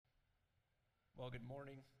Well, good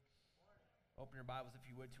morning. Open your Bibles, if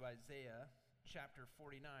you would, to Isaiah chapter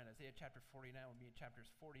 49. Isaiah chapter 49 will be in chapters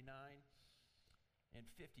 49 and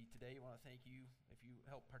 50 today. I want to thank you if you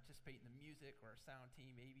help participate in the music or our sound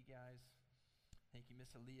team, AV guys. Thank you,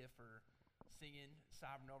 Miss Aaliyah, for singing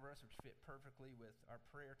Sovereign over us, which fit perfectly with our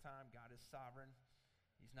prayer time. God is sovereign.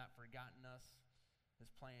 He's not forgotten us. His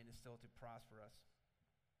plan is still to prosper us.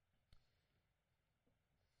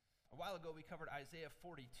 A while ago, we covered Isaiah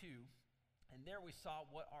 42, and there we saw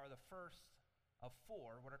what are the first of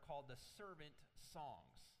four, what are called the servant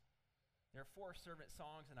songs. There are four servant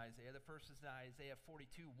songs in Isaiah. The first is in Isaiah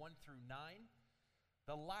 42, 1 through 9.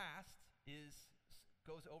 The last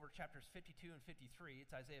goes over chapters 52 and 53.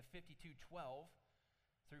 It's Isaiah 52, 12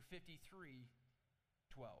 through 53,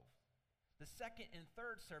 12. The second and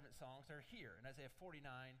third servant songs are here in Isaiah 49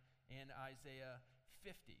 and Isaiah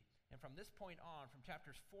 50. And from this point on, from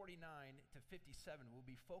chapters 49 to 57, we'll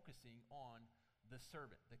be focusing on the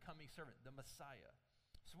servant, the coming servant, the Messiah.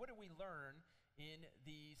 So what do we learn in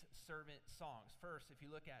these servant songs? First, if you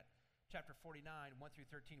look at chapter 49, 1 through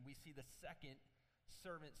 13, we see the second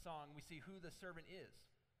servant song. We see who the servant is.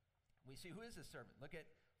 We see who is the servant. Look at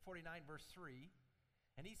 49, verse 3.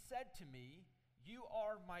 And he said to me, "You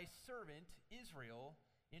are my servant, Israel,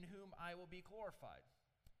 in whom I will be glorified."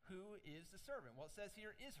 Who is the servant? Well, it says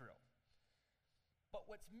here Israel. But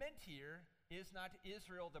what's meant here is not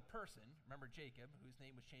Israel the person. Remember Jacob, whose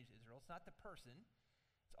name was changed to Israel. It's not the person.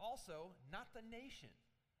 It's also not the nation.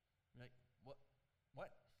 You're like,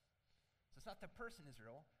 what? So it's not the person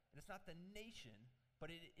Israel, and it's not the nation, but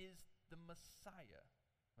it is the Messiah.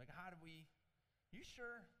 Like, you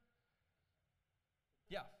sure?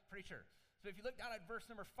 Yeah, pretty sure. So if you look down at verse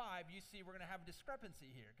number 5, you see we're going to have a discrepancy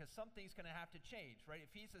here because something's going to have to change, right? If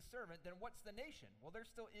he's a servant, then what's the nation? Well, there's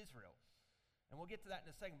still Israel. And we'll get to that in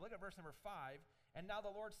a second. Look at verse number 5. And now the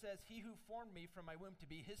Lord says, "He who formed me from my womb to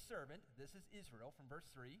be his servant," this is Israel from verse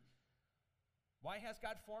 3. Why has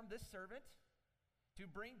God formed this servant? To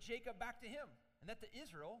bring Jacob back to him, and that the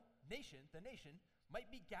Israel nation, the nation, might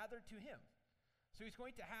be gathered to him. So he's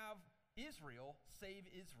going to have Israel save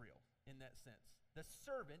Israel in that sense. The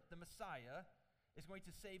servant, the Messiah, is going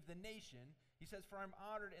to save the nation. He says, "For I'm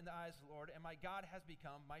honored in the eyes of the Lord, and my God has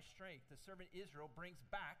become my strength." The servant Israel brings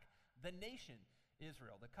back the nation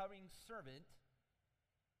Israel. The coming servant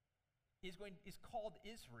is called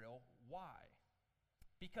Israel. Why?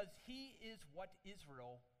 Because he is what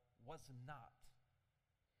Israel was not.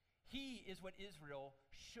 He is what Israel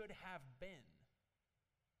should have been,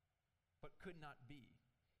 but could not be.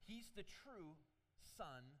 He's the true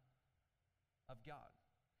Son of God.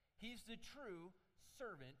 He's the true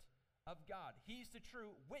servant of God. He's the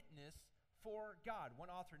true witness for God. One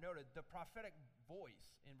author noted, the prophetic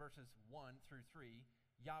voice in verses 1 through 3,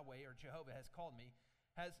 Yahweh or Jehovah has called me,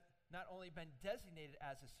 has not only been designated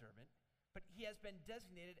as a servant, but he has been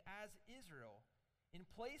designated as Israel. In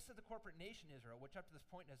place of the corporate nation Israel, which up to this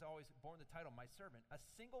point has always borne the title, my servant, a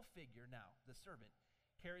single figure now, the servant,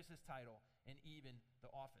 carries his title and even the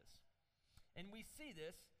office. And we see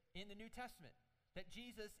this in the New Testament, that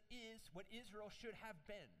Jesus is what Israel should have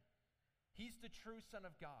been. He's the true Son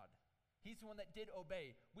of God. He's the one that did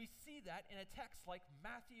obey. We see that in a text like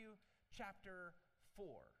Matthew chapter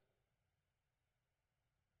 4,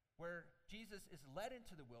 where Jesus is led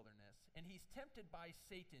into the wilderness and he's tempted by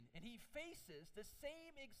Satan, and he faces the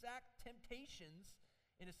same exact temptations,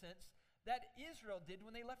 in a sense, that Israel did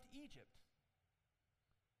when they left Egypt.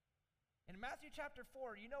 In Matthew chapter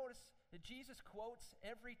 4, you notice that Jesus quotes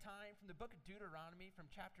every time from the book of Deuteronomy from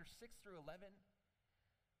chapter 6 through 11,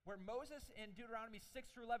 where Moses in Deuteronomy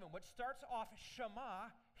 6 through 11, which starts off,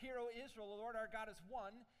 "Shema, hear, O Israel, the Lord our God is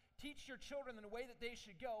one. Teach your children in the way that they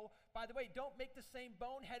should go. By the way, don't make the same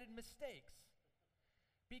boneheaded mistakes.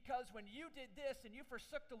 Because when you did this and you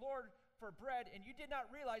forsook the Lord for bread, and you did not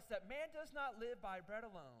realize that man does not live by bread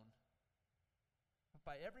alone, but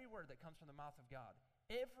by every word that comes from the mouth of God."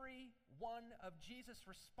 Every one of Jesus'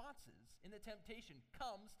 responses in the temptation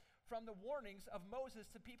comes from the warnings of Moses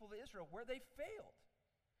to people of Israel where they failed.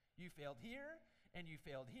 You failed here, and you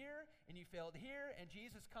failed here, and you failed here, and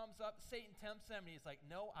Jesus comes up, Satan tempts them, and he's like,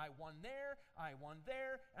 "No, I won there, I won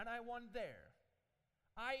there, and I won there.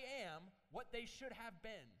 I am what they should have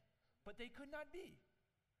been, but they could not be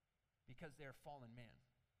because they're fallen man."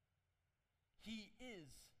 He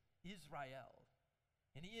is Israel,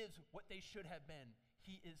 and he is what they should have been.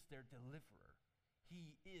 He is their deliverer.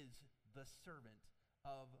 He is the servant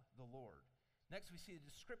of the Lord. Next, we see the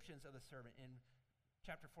descriptions of the servant in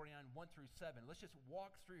chapter 49, 1 through 7. Let's just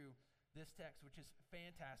walk through this text, which is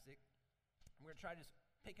fantastic. We're going to try to just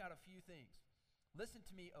pick out a few things. "Listen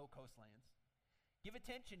to me, O coastlands. Give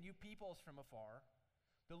attention, you peoples from afar.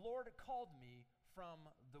 The Lord called me from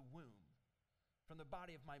the womb. From the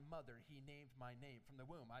body of my mother, he named my name. From the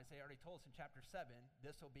womb. Isaiah already told us in chapter 7,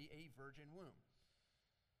 this will be a virgin womb.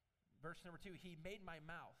 Verse number 2, he made my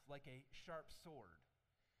mouth like a sharp sword.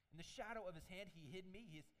 In the shadow of his hand, he hid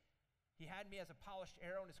me. He had me as a polished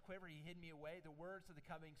arrow in his quiver. He hid me away. The words of the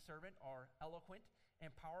coming servant are eloquent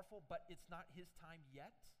and powerful, but it's not his time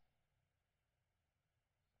yet.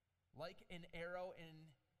 Like an arrow,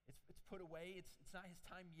 and it's put away. It's not his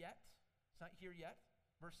time yet. It's not here yet.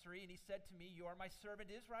 Verse 3, and he said to me, you are my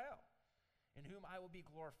servant Israel, in whom I will be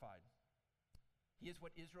glorified. He is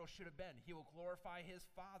what Israel should have been. He will glorify his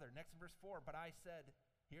father. Next in verse 4, but I said,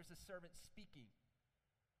 here's the servant speaking.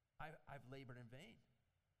 I've labored in vain.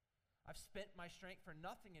 I've spent my strength for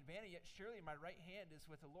nothing in vanity, yet surely my right hand is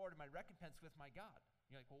with the Lord, and my recompense with my God.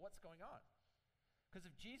 You're like, well, what's going on? Because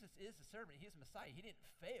if Jesus is the servant, he is the Messiah. He didn't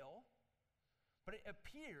fail, but it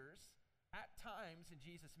appears at times in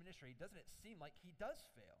Jesus' ministry, doesn't it seem like he does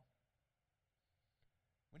fail?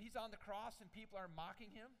 When he's on the cross and people are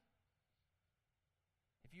mocking him,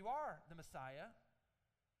 if you are the Messiah,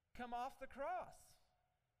 come off the cross.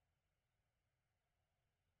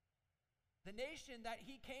 The nation that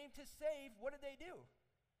he came to save, what did they do?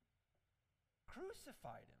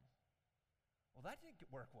 Crucified him. Well, that didn't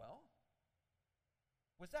work well.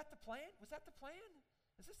 Was that the plan? Was that the plan?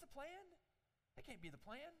 Is this the plan? That can't be the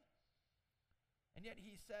plan. And yet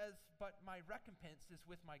he says, but my recompense is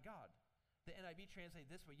with my God. The NIV translates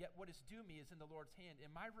this way, yet what is due me is in the Lord's hand, and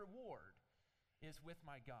my reward is with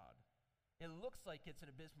my God. It looks like it's an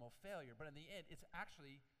abysmal failure, but in the end, it's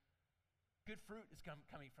actually good fruit is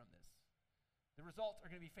coming from this. The results are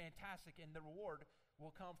going to be fantastic, and the reward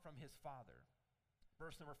will come from his Father.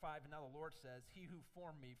 Verse number 5, and now the Lord says, he who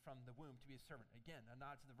formed me from the womb to be a servant. Again, a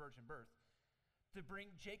nod to the virgin birth. To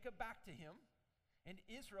bring Jacob back to him, and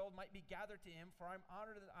Israel might be gathered to him, for I am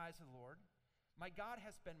honored in the eyes of the Lord. My God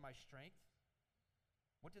has been my strength.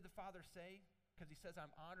 What did the Father say? Because he says,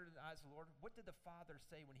 I'm honored in the eyes of the Lord. What did the Father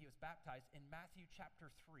say when he was baptized in Matthew chapter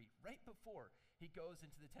 3, right before he goes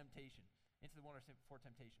into the temptation, into the wilderness for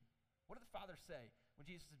temptation? What did the Father say when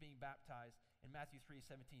Jesus is being baptized in Matthew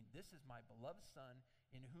 3:17? This is my beloved Son,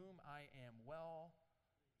 in whom I am well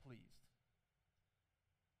pleased.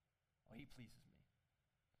 Oh, he pleases me.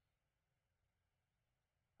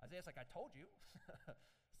 Isaiah's like, I told you.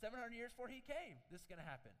 700 years before he came, this is going to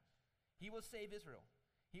happen. He will save Israel.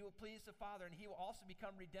 He will please the Father, and he will also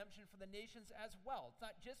become redemption for the nations as well. It's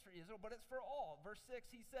not just for Israel, but it's for all. Verse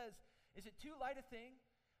 6, he says, is it too light a thing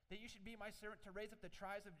that you should be my servant to raise up the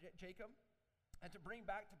tribes of Jacob and to bring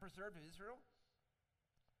back to preserve Israel?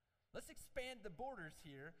 Let's expand the borders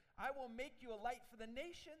here. I will make you a light for the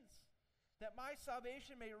nations, that my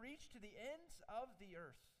salvation may reach to the ends of the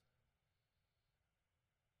earth.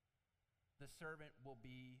 The servant will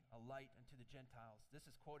be a light unto the Gentiles. This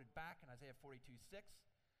is quoted back in Isaiah 42:6.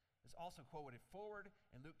 It's also quoted forward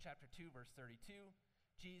in Luke chapter 2, verse 32.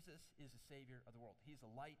 Jesus is the Savior of the world. He's a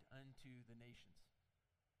light unto the nations.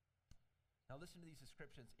 Now listen to these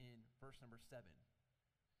descriptions in verse number 7.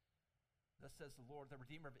 Thus says the Lord, the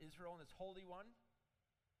Redeemer of Israel and his Holy One,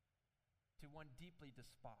 to one deeply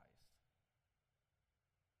despised,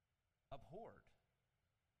 abhorred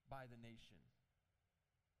by the nation,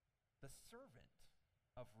 the servant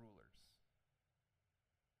of rulers.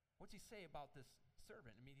 What's he say about this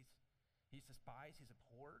servant? I mean, he's despised, he's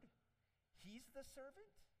abhorred. He's the servant.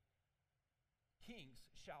 Kings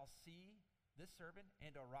shall see this servant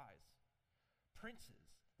and arise.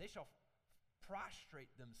 Princes, they shall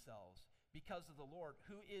prostrate themselves because of the Lord,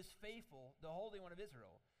 who is faithful, the Holy One of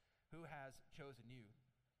Israel, who has chosen you.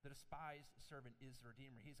 The despised servant is the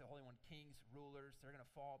Redeemer. He's the Holy One. Kings, rulers, they're going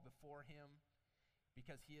to fall before him,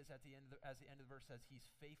 because he is as the end of the verse says, he's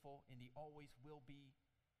faithful and he always will be.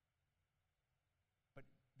 But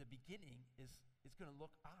the beginning is going to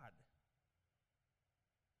look odd,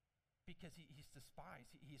 because he's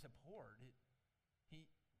despised, he's abhorred.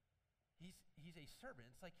 He's a servant.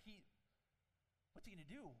 It's like what's he going to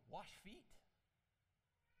do? Wash feet?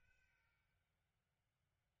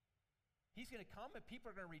 He's going to come and people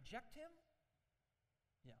are going to reject him?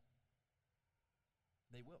 Yeah,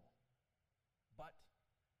 they will. But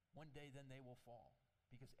one day then they will fall,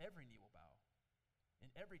 because every knee will bow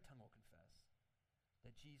and every tongue will confess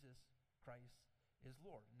that Jesus Christ is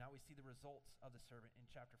Lord. Now we see the results of the servant in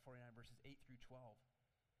chapter 49, verses 8 through 12.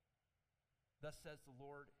 Thus says the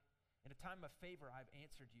Lord, in a time of favor I have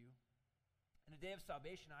answered you. In a day of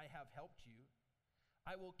salvation I have helped you.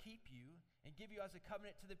 I will keep you and give you as a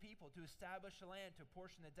covenant to the people, to establish the land, to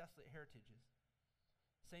apportion the desolate heritages,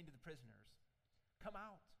 saying to the prisoners, come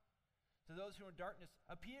out, to To those who are in darkness,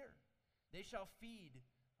 appear. They shall feed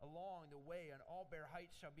along the way, and all bare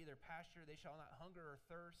heights shall be their pasture. They shall not hunger or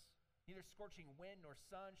thirst. Neither scorching wind nor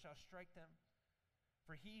sun shall strike them.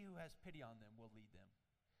 For he who has pity on them will lead them,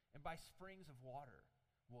 and by springs of water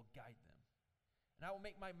will guide them. And I will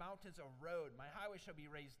make my mountains a road. My highways shall be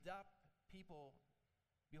raised up. People,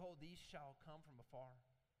 behold, these shall come from afar.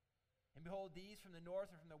 And behold, these from the north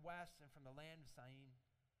and from the west and from the land of Syene.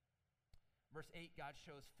 Verse 8, God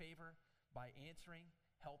shows favor by answering,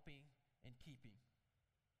 helping, and keeping.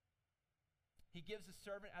 He gives a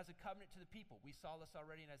servant as a covenant to the people. We saw this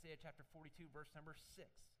already in Isaiah chapter 42, verse number 6.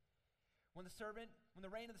 When the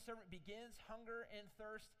reign of the servant begins, hunger and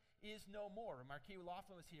thirst is no more. Marquis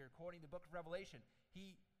Laughlin was here quoting the book of Revelation.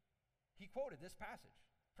 He quoted this passage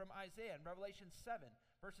from Isaiah in Revelation 7,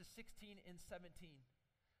 verses 16 and 17.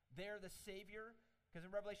 There the Savior, because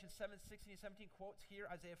in Revelation 7, 16 and 17 quotes here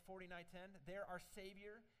Isaiah 49:10. There our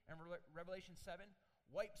Savior, in Revelation 7,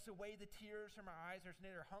 wipes away the tears from our eyes. There's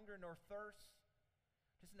neither hunger nor thirst.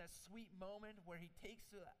 Just in that sweet moment where he takes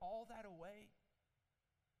all that away.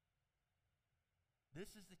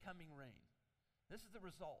 This is the coming reign. This is the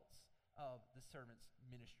results of the servant's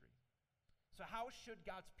ministry. So how should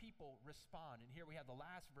God's people respond? And here we have the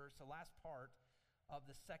last verse, the last part of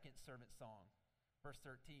the second servant song. Verse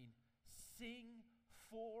 13, sing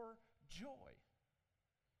for joy,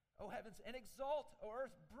 O heavens, and exult, O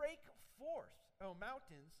earth, break forth, O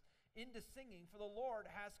mountains, into singing, for the Lord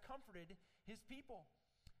has comforted his people.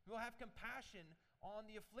 He will have compassion on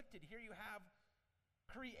the afflicted. Here you have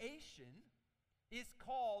creation is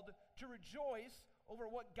called to rejoice over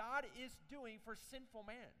what God is doing for sinful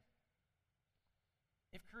man.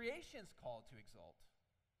 If creation's called to exalt,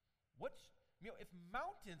 if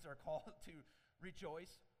mountains are called to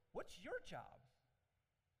rejoice, what's your job?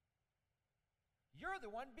 You're the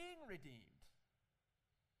one being redeemed.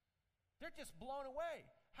 They're just blown away.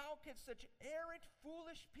 How could such arrant,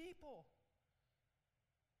 foolish people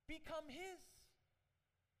become his?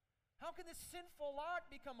 How can this sinful lot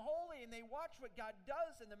become holy? And they watch what God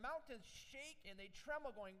does, and the mountains shake and they tremble,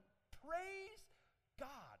 going, praise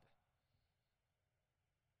God.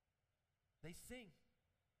 They sing.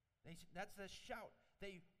 That's the shout.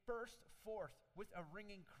 They burst forth with a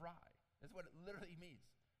ringing cry. That's what it literally means.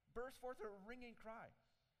 Burst forth with a ringing cry.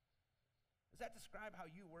 Does that describe how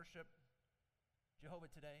you worship Jehovah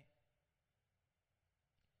today?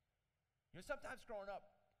 You know, sometimes growing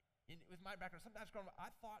up, with my background, sometimes growing up,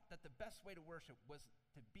 I thought that the best way to worship was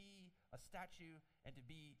to be a statue and to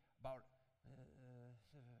be about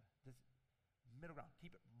this middle ground.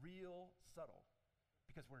 Keep it real subtle.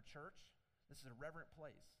 Because we're in church, this is a reverent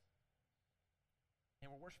place,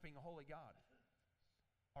 and we're worshiping a holy God.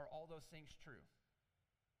 Are all those things true?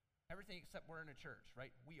 Everything except we're in a church,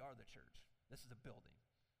 right? We are the church. This is a building,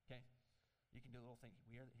 okay? You can do a little thing.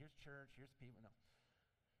 Here's church, here's people. No.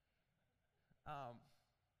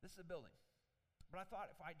 This is a building. But I thought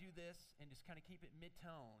if I do this and just kind of keep it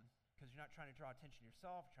mid-tone, because you're not trying to draw attention to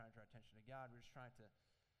yourself, you're trying to draw attention to God, we're just trying to,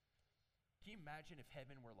 can you imagine if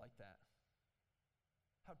heaven were like that?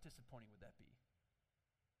 How disappointing would that be?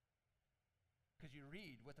 Because you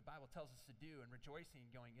read what the Bible tells us to do and rejoicing and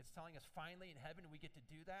going, it's telling us finally in heaven we get to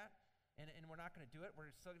do that, and we're not going to do it. We're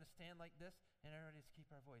still going to stand like this, and everybody just keep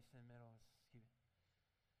our voice in the middle. Let's keep it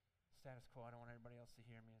status quo. I don't want anybody else to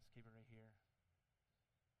hear me. Let's keep it right here.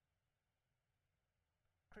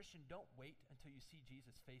 Christian, don't wait until you see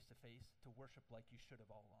Jesus face to face to worship like you should have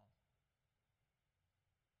all along.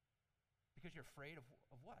 Because you're afraid of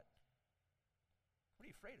what? What are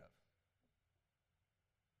you afraid of?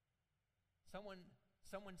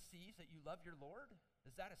 Someone sees that you love your Lord?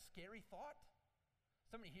 Is that a scary thought?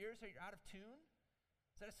 Somebody hears that you're out of tune?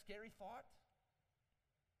 Is that a scary thought?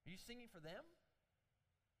 Are you singing for them?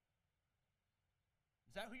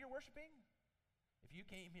 Is that who you're worshiping? If you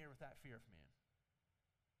came here with that fear of man,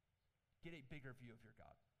 get a bigger view of your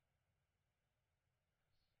God.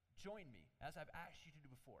 Join me, as I've asked you to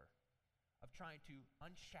do before, of trying to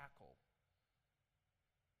unshackle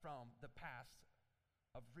from the past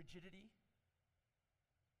of rigidity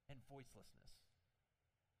and voicelessness.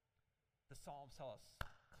 The Psalms tell us,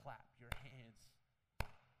 clap your hands.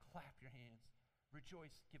 Clap your hands.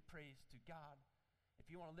 Rejoice, give praise to God.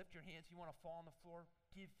 If you want to lift your hands, you want to fall on the floor,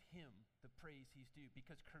 give him the praise he's due.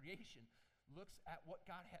 Because creation looks at what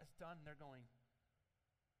God has done, and they're going,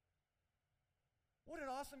 what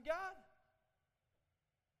an awesome God.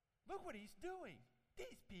 Look what he's doing.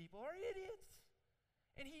 These people are idiots.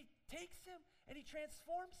 And he takes them, and he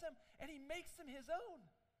transforms them, and he makes them his own.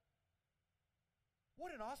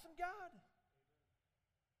 What an awesome God.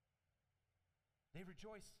 They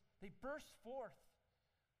rejoice. They burst forth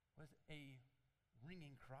was a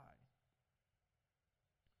ringing cry.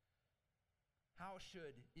 How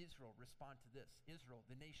should Israel respond to this? Israel,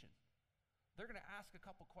 the nation. They're going to ask a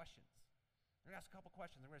couple questions. They're going to ask a couple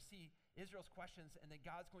questions. They're going to see Israel's questions, and then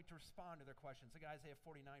God's going to respond to their questions. Look at Isaiah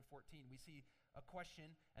 49:14. We see a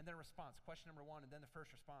question and then a response. Question number 1, and then the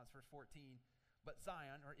first response, verse 14. But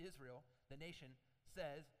Zion, or Israel, the nation,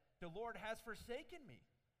 says, the Lord has forsaken me.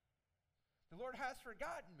 The Lord has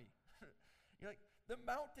forgotten me. You're like, the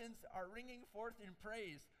mountains are ringing forth in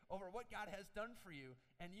praise over what God has done for you,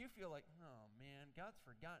 and you feel like, oh man, God's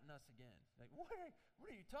forgotten us again. Like, what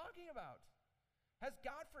are you talking about? Has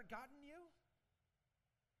God forgotten you?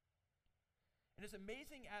 And as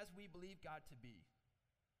amazing as we believe God to be,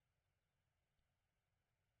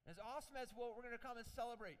 as awesome as what we're going to come and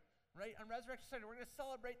celebrate, right? On Resurrection Sunday, we're going to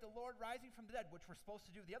celebrate the Lord rising from the dead, which we're supposed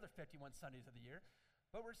to do the other 51 Sundays of the year,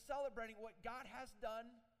 but we're celebrating what God has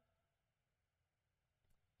done.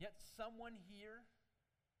 Yet someone here,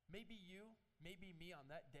 maybe you, maybe me on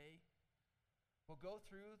that day, will go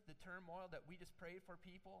through the turmoil that we just prayed for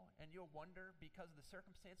people, and you'll wonder, because of the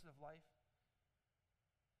circumstances of life,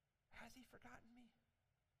 has he forgotten me?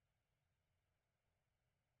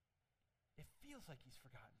 It feels like he's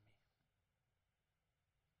forgotten me.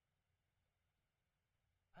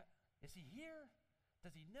 Is he here?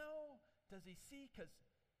 Does he know? Does he see? Because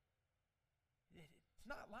it's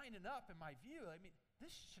not lining up in my view. I mean, this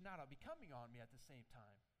should not be coming on me at the same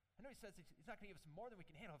time. I know he says he's not going to give us more than we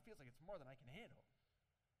can handle. It feels like it's more than I can handle.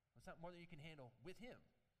 It's not more than you can handle with him.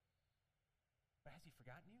 But has he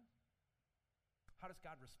forgotten you? How does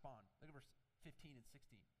God respond? Look at verse 15 and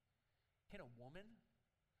 16. Can a woman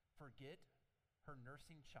forget her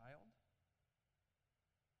nursing child?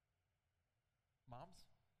 Moms,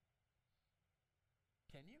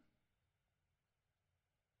 can you?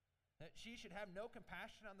 That she should have no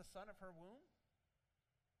compassion on the son of her womb?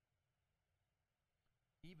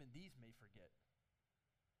 Even these may forget.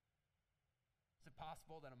 Is it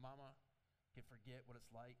possible that a mama can forget what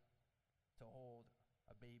it's like to hold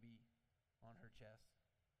a baby on her chest?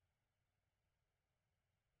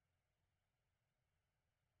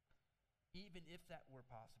 Even if that were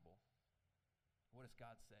possible, what does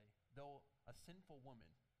God say? Though a sinful woman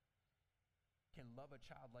can love a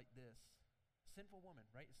child like this, sinful woman,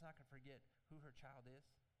 right? It's not going to forget who her child is.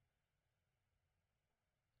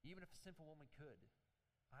 Even if a sinful woman could,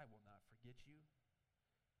 I will not forget you.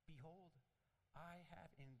 Behold, I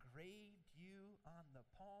have engraved you on the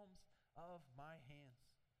palms of my hands.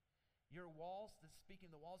 Your walls, speaking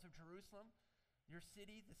of the walls of Jerusalem, your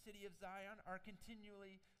city, the city of Zion, are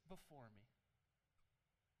continually before me.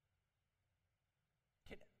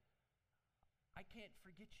 I can't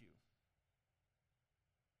forget you.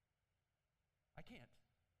 I can't.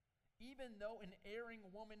 Even though an erring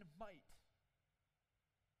woman might.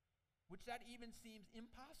 Which that even seems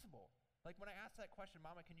impossible. Like when I asked that question,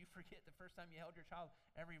 Mama, can you forget the first time you held your child?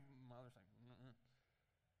 Every mother's like, mm-mm.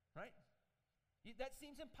 Right? That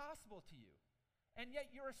seems impossible to you. And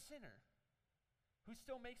yet you're a sinner who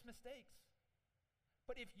still makes mistakes.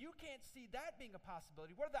 But if you can't see that being a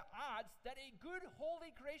possibility, what are the odds that a good,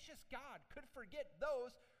 holy, gracious God could forget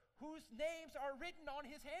those whose names are written on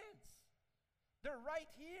his hands? They're right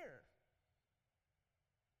here.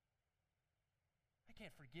 I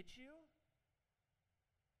can't forget you.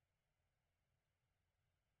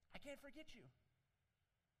 I can't forget you.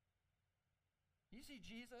 You see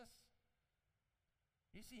Jesus,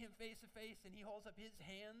 you see him face to face, and he holds up his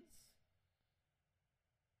hands,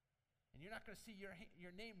 and you're not going to see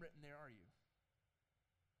your name written there, are you?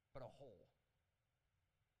 But a hole.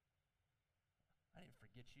 I didn't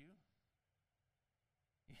forget you.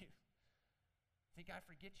 You think I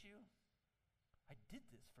forget you? I did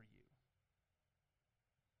this for you.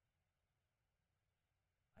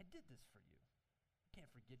 I did this for you. I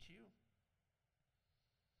can't forget you.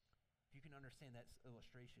 If you can understand that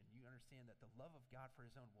illustration, you understand that the love of God for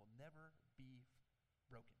his own will never be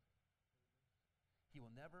broken. He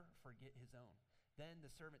will never forget his own. Then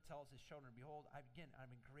the servant tells his children, behold, I've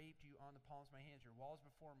engraved you on the palms of my hands. Your wall is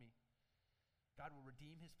before me. God will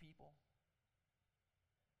redeem his people.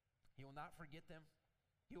 He will not forget them.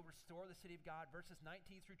 He will restore the city of God. Verses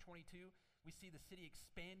 19 through 22, we see the city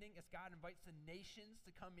expanding as God invites the nations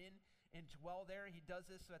to come in and dwell there. He does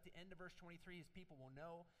this so at the end of verse 23, his people will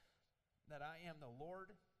know that I am the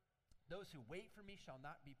Lord. Those who wait for me shall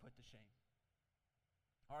not be put to shame.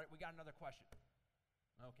 All right, we got another question.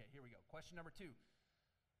 Okay, here we go. Question number 2,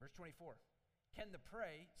 verse 24. Can the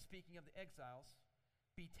prey, speaking of the exiles,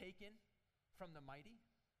 be taken from the mighty?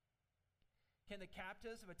 Can the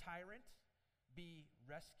captives of a tyrant be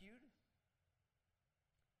rescued?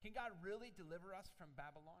 Can God really deliver us from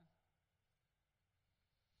Babylon?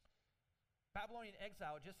 Babylonian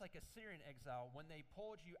exile, just like Assyrian exile, when they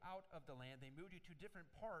pulled you out of the land, they moved you to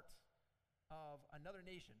different parts of another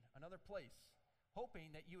nation, another place,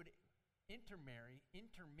 hoping that you would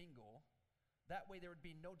intermingle. That way there would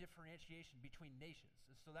be no differentiation between nations.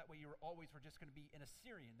 So that way you were just going to be an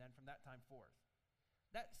Assyrian then from that time forth.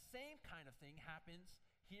 That same kind of thing happens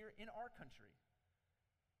here in our country.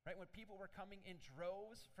 Right? When people were coming in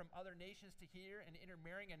droves from other nations to here and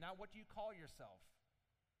intermarrying, and now what do you call yourself?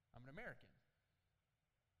 I'm an American.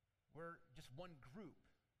 We're just one group.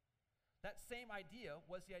 That same idea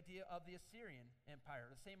was the idea of the Assyrian Empire,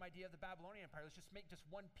 the same idea of the Babylonian Empire. Let's just make just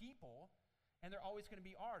one people, and they're always going to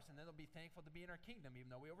be ours, and then they'll be thankful to be in our kingdom, even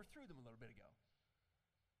though we overthrew them a little bit ago.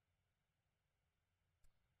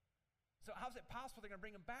 So how's it possible they're going to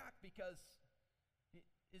bring them back? Because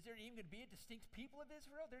is there even going to be a distinct people of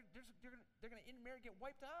Israel? They're going to intermarry and get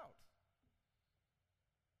wiped out.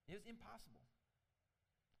 It is impossible.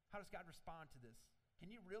 How does God respond to this?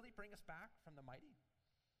 Can you really bring us back from the mighty?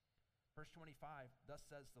 Verse 25, thus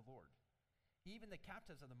says the Lord, even the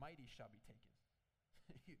captives of the mighty shall be taken,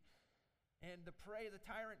 and the prey of the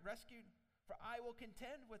tyrant rescued, for I will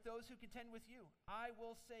contend with those who contend with you. I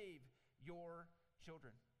will save your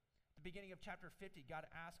children. At the beginning of chapter 50, God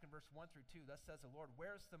asked in verse 1 through 2, thus says the Lord,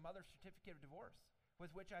 where's the mother's certificate of divorce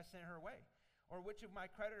with which I sent her away? Or which of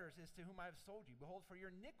my creditors is to whom I have sold you? Behold, for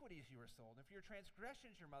your iniquities you were sold, and for your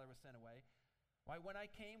transgressions your mother was sent away. Why, when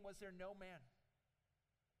I came, was there no man?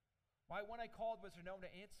 Why, when I called, was there no one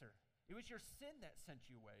to answer? It was your sin that sent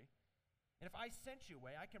you away. And if I sent you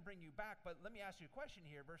away, I can bring you back. But let me ask you a question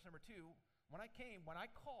here, verse number 2. When I came, when I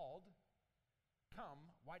called,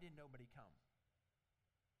 come, why did nobody come?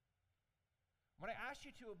 When I asked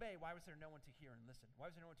you to obey, why was there no one to hear and listen? Why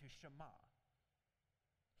was there no one to shema,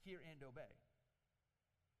 hear and obey?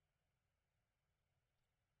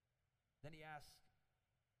 Then he asks,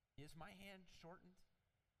 is my hand shortened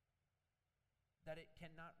that it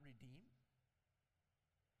cannot redeem?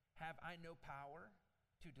 Have I no power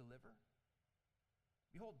to deliver?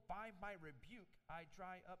 Behold, by my rebuke I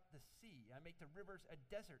dry up the sea. I make the rivers a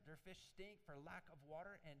desert. Their fish stink for lack of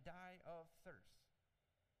water and die of thirst.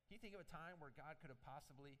 Can you think of a time where God could have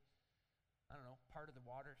possibly, parted the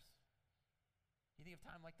waters? Can you think of a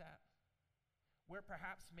time like that? Where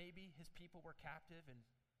perhaps maybe his people were captive and,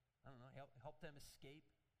 help them escape?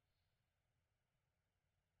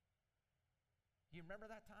 Do you remember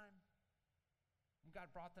that time? When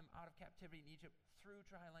God brought them out of captivity in Egypt through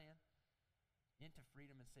dry land into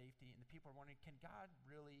freedom and safety, and the people are wondering, can God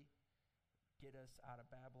really get us out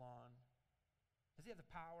of Babylon? Does he have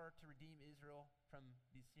the power to redeem Israel from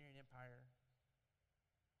the Assyrian Empire?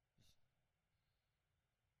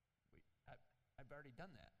 I've already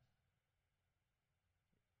done that.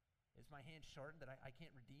 Is my hand shortened that I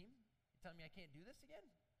can't redeem? You telling me I can't do this again?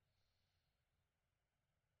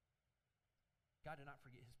 God did not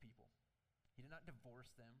forget his people. He did not divorce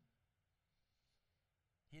them.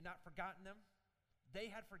 He had not forgotten them. They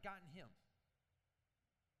had forgotten him.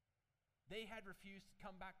 They had refused to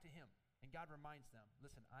come back to him. And God reminds them,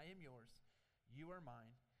 listen, I am yours, you are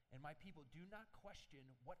mine, and my people do not question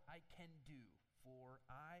what I can do, for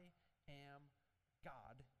I am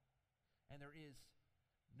God, and there is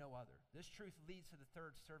no other. This truth leads to the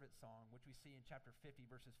third servant song, which we see in chapter 50,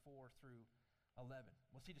 verses 4 through 11.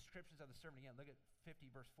 We'll see descriptions of the servant again. Look at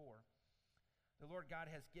 50, verse 4. The Lord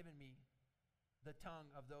God has given me the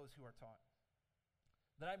tongue of those who are taught,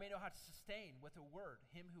 that I may know how to sustain with a word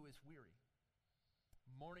him who is weary.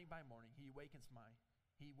 Morning by morning he wakens my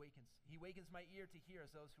ear to hear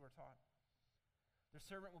as those who are taught. The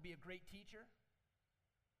servant will be a great teacher,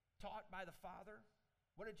 taught by the Father.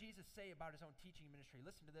 What did Jesus say about his own teaching ministry?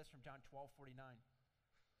 Listen to this from John 12:49.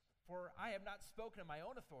 For I have not spoken of my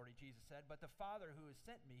own authority, Jesus said, but the Father who has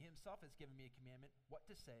sent me himself has given me a commandment, what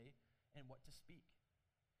to say and what to speak.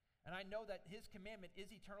 And I know that his commandment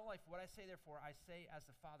is eternal life. What I say, therefore, I say as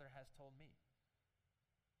the Father has told me.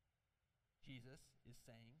 Jesus is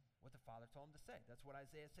saying what the Father told him to say. That's what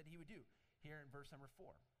Isaiah said he would do here in verse number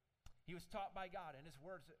 4. He was taught by God, and his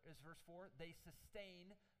words, is verse 4, they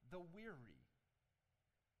sustain the weary.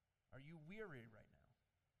 Are you weary right now?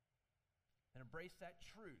 And embrace that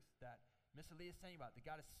truth that Miss Aaliyah is saying about, that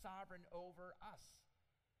God is sovereign over us,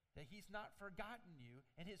 that he's not forgotten you,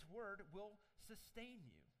 and his word will sustain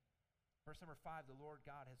you. Verse number 5, the Lord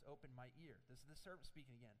God has opened my ear. This is the servant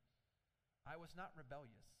speaking again. I was not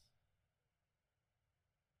rebellious.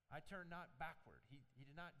 I turned not backward. He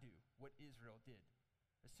did not do what Israel did.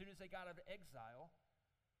 As soon as they got out of exile,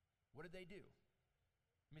 what did they do?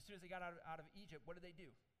 As soon as they got out of Egypt, what did they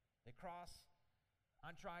do? They crossed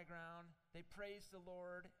on dry ground. They praise the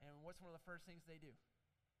Lord, and what's one of the first things they do?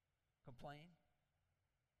 Complain,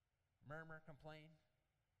 murmur, complain,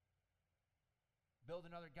 build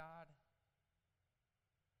another god,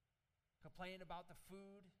 complain about the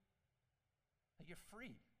food. Like, you're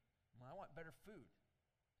free. Well, I want better food.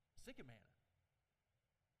 Sick of manna.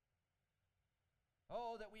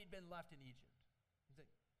 Oh, that we'd been left in Egypt. He's like,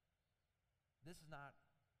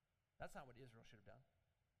 that's not what Israel should have done.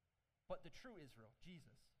 But the true Israel,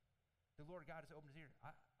 Jesus, the Lord God has opened his ear.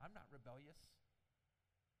 I'm not rebellious.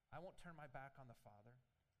 I won't turn my back on the Father.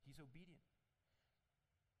 He's obedient.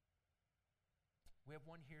 We have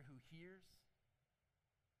one here who hears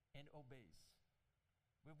and obeys.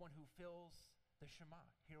 We have one who fills the Shema.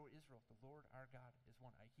 Hear, O Israel, the Lord our God is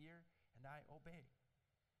one. I hear and I obey.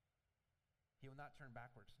 He will not turn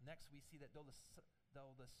backwards. Next, we see that though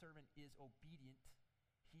the servant is obedient,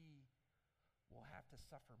 he will have to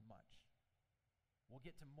suffer much. We'll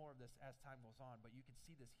get to more of this as time goes on, but you can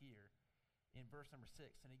see this here in verse number 6.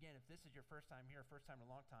 And again, if this is your first time here, first time in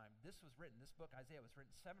a long time, this book, Isaiah, was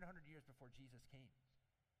written 700 years before Jesus came.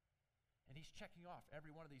 And he's checking off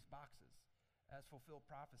every one of these boxes as fulfilled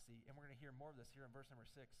prophecy, and we're going to hear more of this here in verse number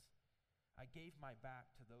 6. I gave my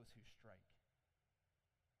back to those who strike.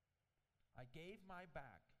 I gave my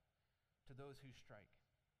back to those who strike.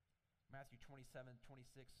 Matthew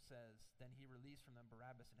 27:26 says, then he released from them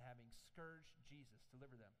Barabbas, and having scourged Jesus,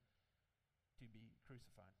 delivered them to be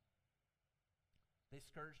crucified. They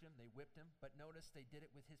scourged him, they whipped him, but notice they did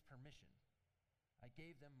it with his permission. I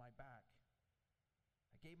gave them my back.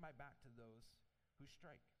 I gave my back to those who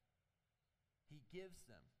strike. He gives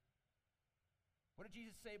them. What did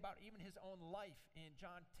Jesus say about even his own life in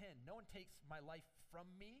John 10? No one takes my life from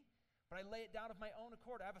me, but I lay it down of my own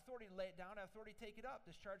accord. I have authority to lay it down. I have authority to take it up.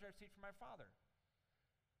 This charge I received from my Father.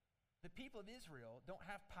 The people of Israel don't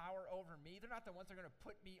have power over me. They're not the ones that are going to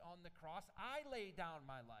put me on the cross. I lay down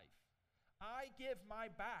my life. I give my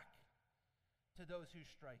back to those who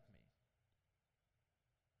strike me.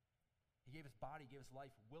 He gave his body, gave his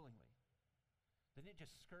life willingly. They didn't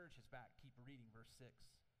just scourge his back. Keep reading verse 6.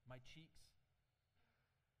 My cheeks,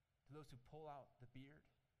 to those who pull out the beard.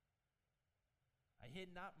 I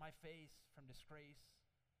hid not my face from disgrace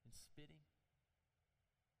and spitting.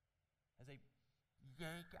 As they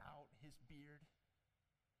yank out his beard,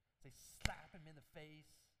 as they slap him in the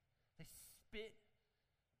face, they spit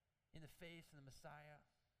in the face of the Messiah.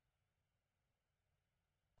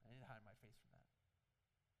 I didn't hide my face from that.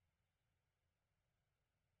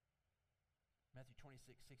 Matthew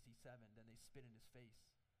 26:67, then they spit in his face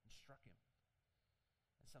and struck him.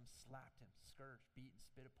 And some slapped him, scourged, beaten,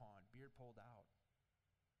 spit upon, beard pulled out.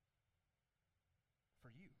 For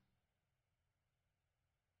you.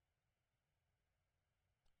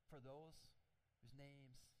 For those whose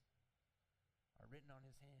names are written on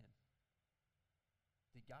his hand.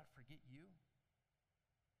 Did God forget you?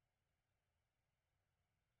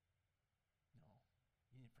 No,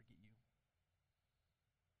 he didn't forget you.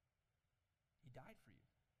 He died for you.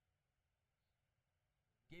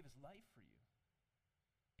 Gave his life for you.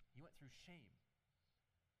 He went through shame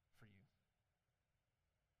for you.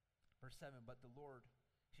 Verse 7, but the Lord,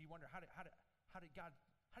 so you wonder, how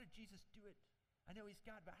did Jesus do it? I know he's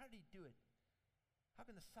God, but how did he do it? How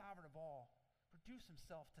can the sovereign of all reduce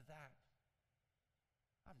himself to that?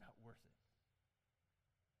 I'm not worth it.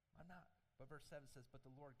 I'm not. But verse 7 says, but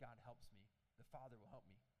the Lord God helps me. The Father will help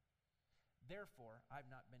me. Therefore, I've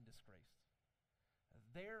not been disgraced.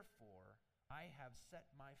 Therefore, I have set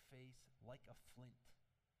my face like a flint,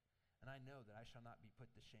 and I know that I shall not be put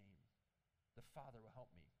to shame. The Father will help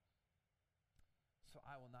me, so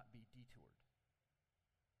I will not be detoured.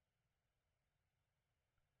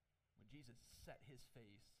 When Jesus set his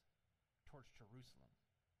face towards Jerusalem,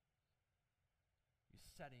 he's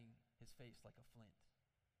setting his face like a flint.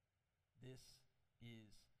 This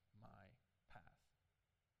is my path.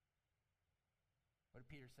 What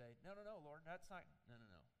did Peter say? No, Lord, that's not. No.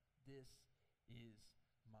 This is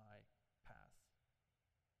my path.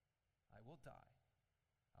 I will die.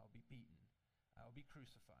 I will be beaten. I will be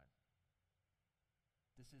crucified.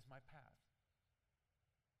 This is my path.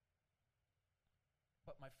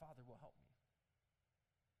 But my Father will help me.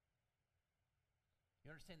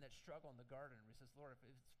 You understand that struggle in the garden where he says, Lord, if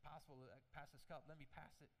it's possible to pass this cup, let me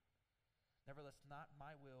pass it. Nevertheless, not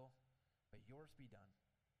my will, but yours be done.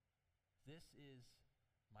 This is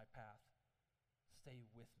my path. Stay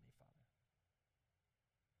with me, Father.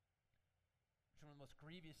 It's one of the most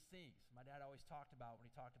grievous things my dad always talked about when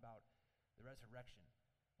he talked about the resurrection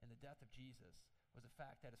and the death of Jesus was the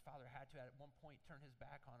fact that his Father had to at one point turn his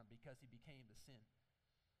back on him because he became the sin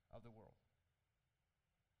of the world.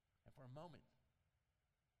 And for a moment,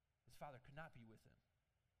 His father could not be with him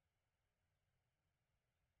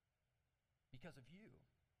because of you,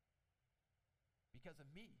 because of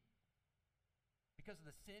me, because of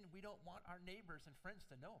the sin we don't want our neighbors and friends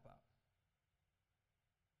to know about.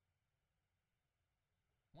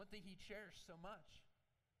 One thing he cherished so much,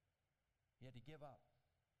 he had to give up.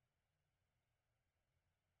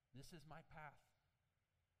 This is my path.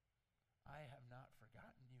 I have not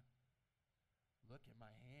forgotten you. Look at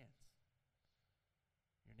my hands.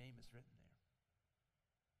 Your name is written there.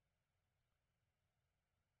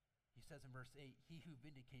 He says in verse 8, he who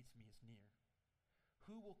vindicates me is near.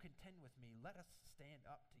 Who will contend with me? Let us stand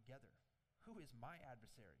up together. Who is my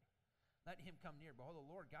adversary? Let him come near. Behold, the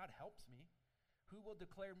Lord God helps me. Who will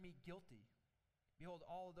declare me guilty? Behold,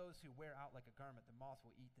 all of those who wear out like a garment, the moth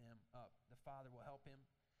will eat them up. The Father will help him.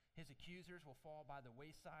 His accusers will fall by the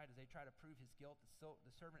wayside as they try to prove his guilt.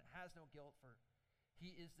 The servant has no guilt, for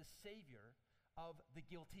he is the Savior of the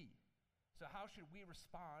guilty. So how should we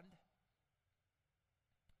respond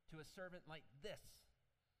to a servant like this?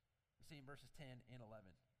 We see in verses 10 and 11.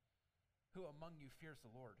 Who among you fears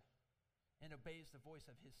the Lord and obeys the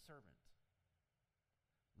voice of his servant?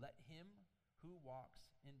 Let him who walks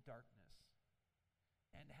in darkness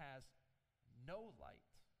and has no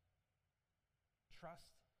light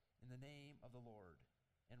trust in the name of the Lord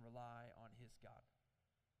and rely on his God.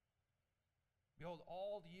 Behold,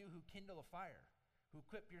 all you who kindle a fire, who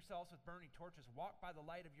equip yourselves with burning torches, walk by the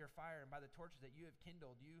light of your fire, and by the torches that you have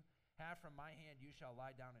kindled, you have from my hand, you shall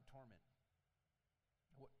lie down in torment.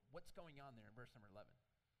 What's going on there in verse number 11?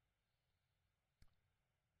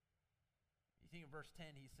 You think in verse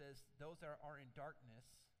 10, he says, those that are in darkness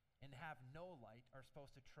and have no light are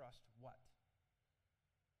supposed to trust what?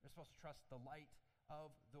 They're supposed to trust the light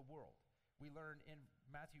of the world. We learn in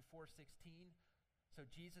Matthew 4:16, so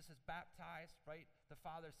Jesus is baptized, right? The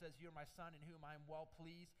Father says, you are my Son in whom I am well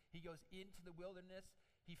pleased. He goes into the wilderness.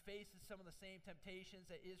 He faces some of the same temptations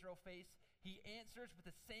that Israel faced. He answers with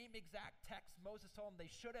the same exact text Moses told him they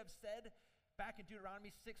should have said back in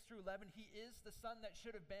Deuteronomy 6 through 11. He is the son that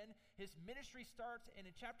should have been. His ministry starts, and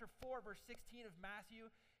in chapter 4, verse 16 of Matthew,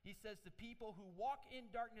 he says, the people who walk in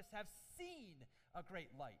darkness have seen a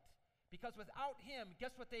great light. Because without him,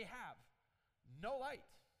 guess what they have? No light.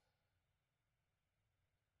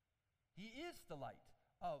 He is the light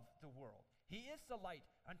of the world. He is the light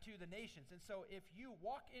unto the nations. And so if you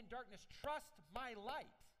walk in darkness, trust my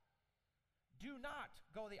light. Do not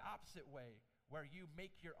go the opposite way where you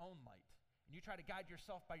make your own light. And you try to guide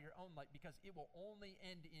yourself by your own light, because it will only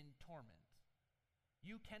end in torment.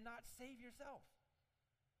 You cannot save yourself.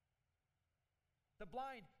 The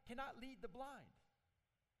blind cannot lead the blind.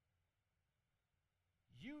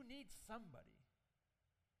 You need somebody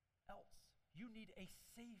else. You need a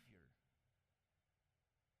Savior.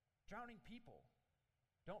 Drowning people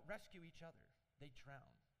don't rescue each other. They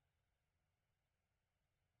drown.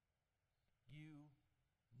 You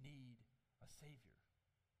need a Savior.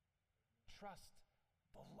 Trust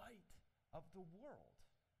the light of the world.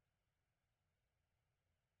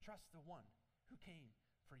 Trust the one who came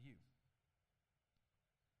for you.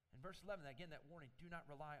 In verse 11, again, that warning, do not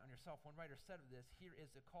rely on yourself. One writer said of this, here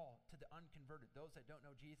is a call to the unconverted, those that don't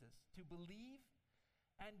know Jesus, to believe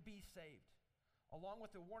and be saved, along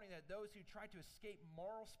with the warning that those who try to escape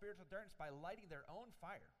moral spiritual darkness by lighting their own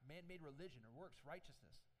fire, man-made religion or works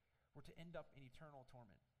righteousness, were to end up in eternal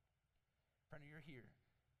torment. Friend, you're here.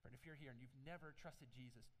 Friend, if you're here and you've never trusted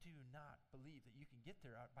Jesus, do not believe that you can get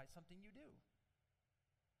there by something you do.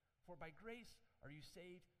 For by grace are you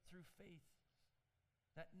saved through faith,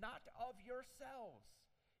 that not of yourselves.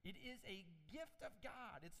 It is a gift of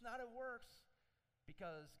God. It's not of works,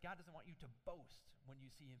 because God doesn't want you to boast when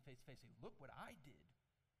you see him face to face. Say, look what I did.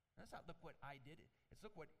 And that's not look what I did. It's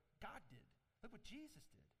look what God did. Look what Jesus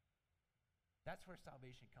did. That's where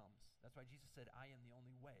salvation comes. That's why Jesus said, I am the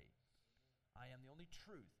only way. I am the only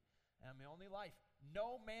truth. And I'm the only life.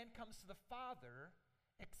 No man comes to the Father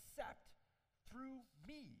except through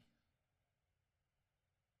me.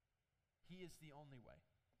 He is the only way.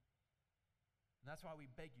 And that's why we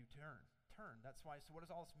beg you, turn. That's why, so what does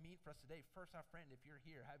all this mean for us today? First off, friend, if you're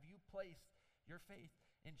here, have you placed your faith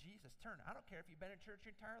in Jesus? Turn. I don't care if you've been in church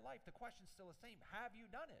your entire life. The question's still the same. Have you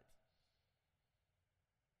done it?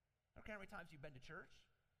 I don't care how many times you've been to church.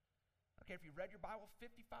 I don't care if you've read your Bible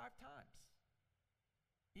 55 times.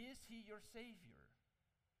 Is he your Savior?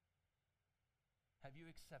 Have you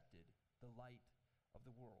accepted the light of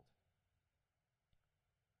the world?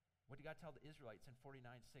 What did God tell the Israelites in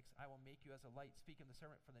 49:6? I will make you as a light, speaking of the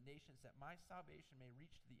servant for the nations, that my salvation may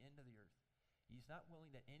reach to the end of the earth. He is not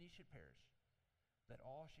willing that any should perish, that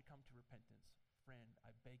all should come to repentance. Friend,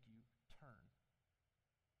 I beg you, turn.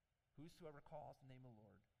 Whosoever calls the name of the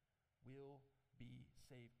Lord will be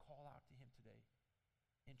saved. Call out to him today.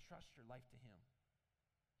 Entrust your life to him.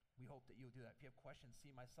 We hope that you'll do that. If you have questions, see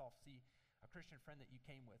myself, see a Christian friend that you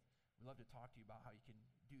came with. We'd love to talk to you about how you can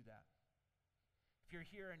do that. If you're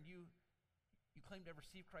here and you claim to have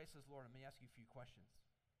received Christ as Lord, let me ask you a few questions.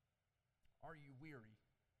 Are you weary?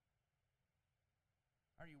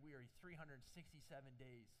 Are you weary? 367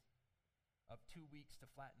 days of 2 weeks to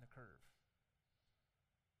flatten the curve.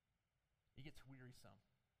 It gets wearisome.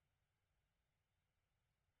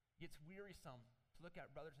 It gets wearisome to look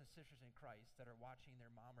at brothers and sisters in Christ that are watching their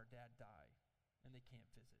mom or dad die and they can't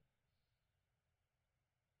visit.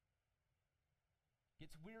 It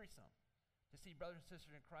gets wearisome to see brothers and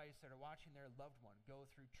sisters in Christ that are watching their loved one go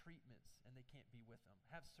through treatments and they can't be with them,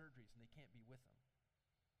 have surgeries and they can't be with them.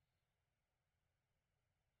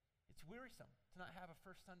 It's wearisome to not have a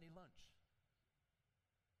first Sunday lunch.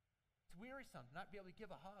 It's wearisome to not be able to give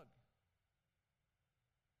a hug.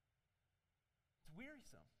 It's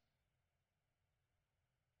wearisome.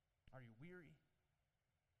 Are you weary?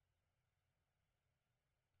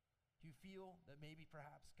 Do you feel that maybe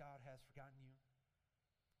perhaps God has forgotten you?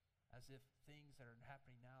 As if things that are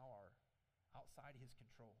happening now are outside his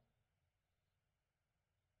control.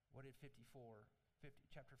 What did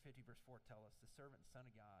chapter 50, verse 4 tell us? The servant son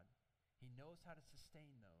of God, he knows how to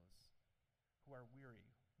sustain those who are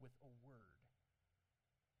weary with a word.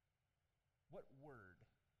 What word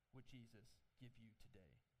would Jesus give you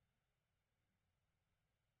today?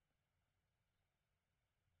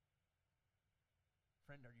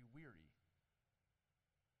 Friend, are you weary?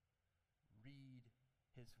 Read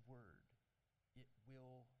his word. It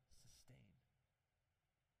will sustain.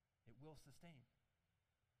 It will sustain.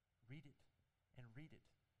 Read it and read it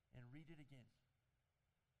and read it again.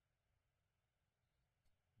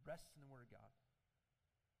 Rest in the word of God.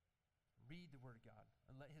 Read the word of God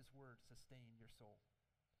and let his word sustain your soul.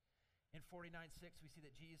 In 49:6, we see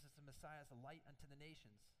that Jesus, the Messiah, is a light unto the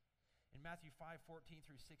nations. In Matthew 5:14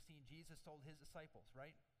 through 16, Jesus told his disciples,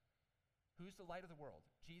 right? Who's the light of the world?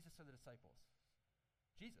 Jesus or the disciples?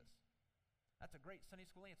 Jesus. That's a great Sunday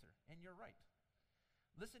school answer, and you're right.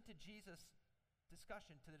 Listen to Jesus'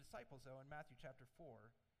 discussion to the disciples, though, in Matthew chapter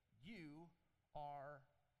 4. You are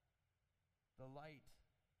the light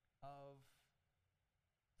of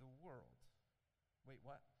the world. Wait,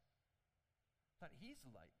 what? I thought he's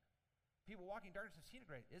the light. People walking in darkness have seen it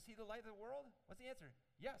great. Is he the light of the world? What's the answer?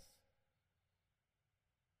 Yes.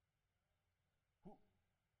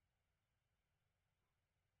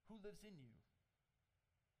 Who lives in you?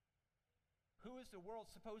 Who is the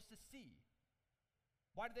world supposed to see?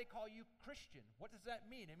 Why do they call you Christian? What does that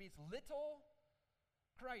mean? It means little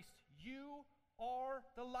Christ. You are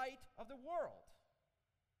the light of the world.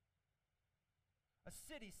 A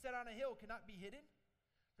city set on a hill cannot be hidden.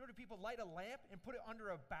 Nor do people light a lamp and put it under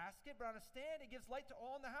a basket, but on a stand it gives light to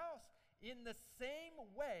all in the house. In the same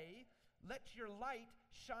way, let your light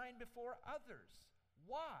shine before others.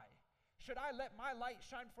 Why should I let my light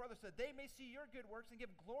shine before others so that they may see your good works and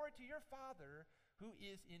give glory to your Father who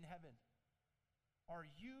is in heaven? Are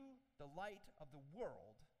you the light of the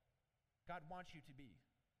world God wants you to be?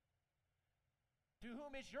 To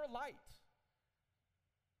whom is your light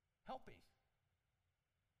helping?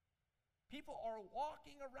 People are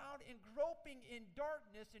walking around and groping in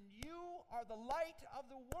darkness, and you are the light of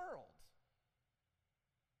the world.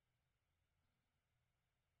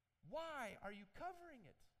 Why are you covering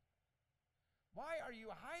it? Why are you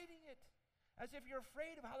hiding it? As if you're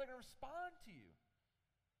afraid of how they're going to respond to you.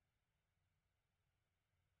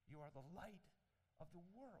 You are the light of the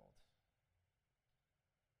world.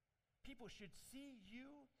 People should see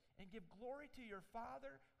you and give glory to your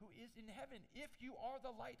Father who is in heaven if you are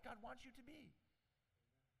the light God wants you to be.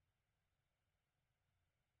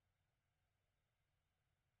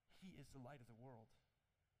 He is the light of the world.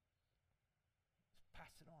 Just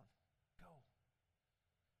pass it on. Go.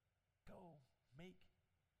 Go. Make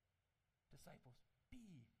disciples.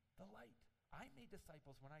 Be the light. I made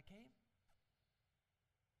disciples when I came.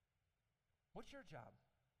 What's your job?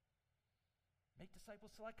 Make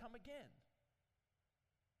disciples till I come again.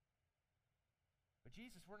 But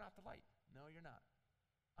Jesus, we're not the light. No, you're not.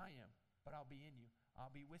 I am, but I'll be in you.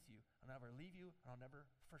 I'll be with you. I'll never leave you, and I'll never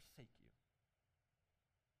forsake you.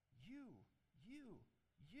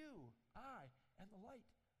 I am the light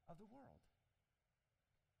of the world.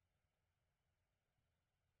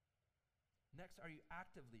 Next, are you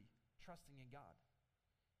actively trusting in God?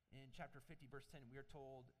 In chapter 50, verse 10, we are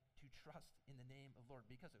told to trust in the name of the Lord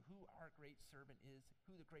because of who our great servant is,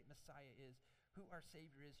 who the great Messiah is, who our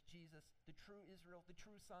Savior is, Jesus, the true Israel, the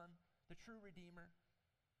true Son, the true Redeemer.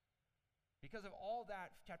 Because of all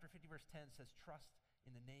that, chapter 50, verse 10 says, trust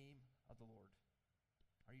in the name of the Lord.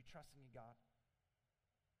 Are you trusting in God?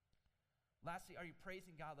 Lastly, are you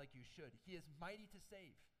praising God like you should? He is mighty to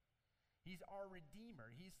save. He's our Redeemer.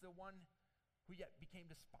 He's the one who yet became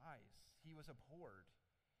despised. He was abhorred.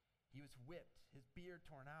 He was whipped, his beard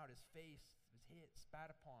torn out, his face was hit, spat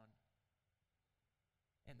upon.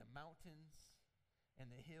 And the mountains and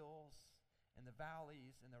the hills and the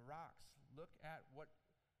valleys and the rocks look at what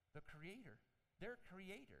the Creator, their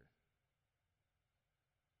Creator,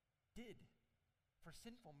 did for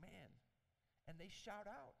sinful man. And they shout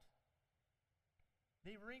out.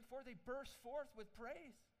 They ring forth, they burst forth with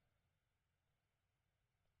praise.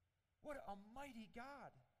 What a mighty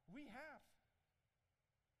God we have.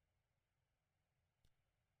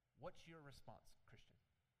 What's your response, Christian?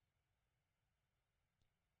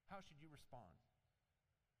 How should you respond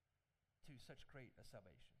to such great a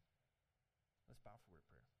salvation? Let's bow for word of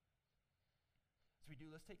prayer. As we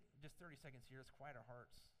do, let's take just 30 seconds here. Let's quiet our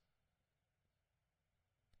hearts.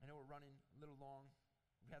 I know we're running a little long.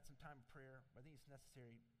 We've had some time of prayer, but I think it's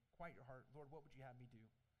necessary. Quiet your heart. Lord, what would you have me do?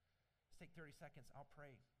 Let's take 30 seconds. I'll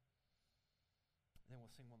pray. And then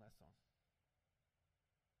we'll sing one last song.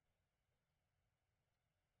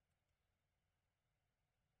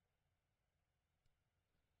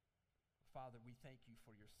 Father, we thank you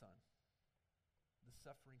for your Son, the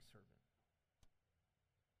suffering servant,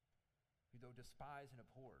 who though despised and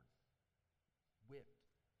abhorred, whipped,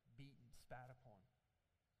 beaten, spat upon,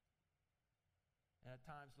 and at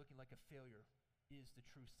times looking like a failure, is the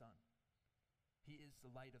true Son. He is the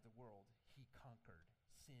light of the world. He conquered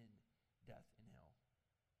sin, death, and hell.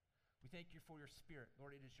 We thank you for your Spirit.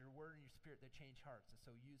 Lord, it is your word and your Spirit that change hearts, and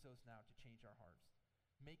so use those now to change our hearts.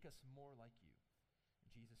 Make us more like you. In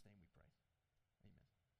Jesus' name we pray.